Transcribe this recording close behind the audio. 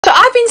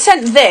I've been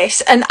sent this,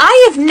 and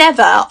I have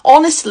never,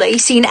 honestly,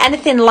 seen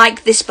anything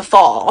like this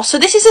before. So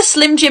this is a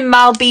Slim Jim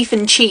mild beef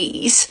and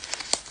cheese.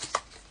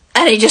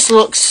 And it just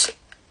looks...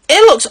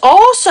 It looks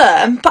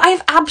awesome, but I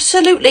have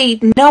absolutely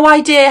no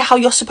idea how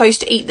you're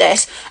supposed to eat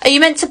this. Are you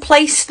meant to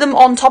place them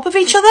on top of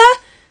each other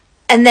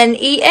and then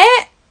eat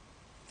it?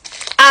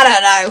 I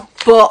don't know,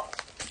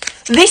 but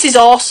this is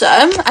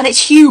awesome, and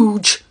it's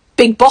huge.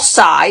 Big boss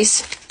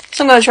size.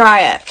 So I'm going to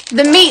try it.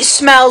 The meat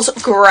smells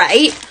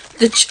great.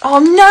 Oh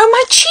no,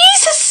 my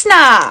cheese has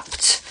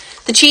snapped.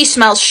 The cheese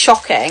smells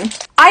shocking.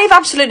 I have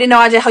absolutely no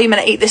idea how you're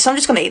meant to eat this, so I'm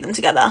just going to eat them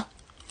together.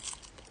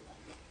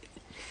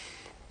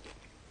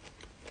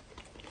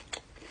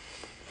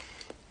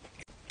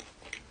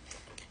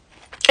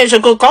 It's a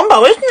good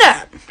combo, isn't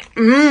it?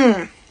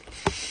 Mmm.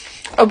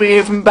 It'll be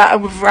even better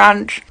with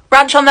ranch.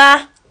 Ranch on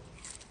there.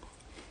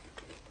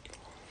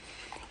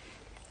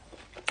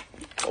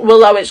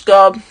 Willow, it's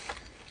good.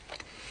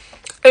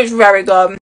 It's very good.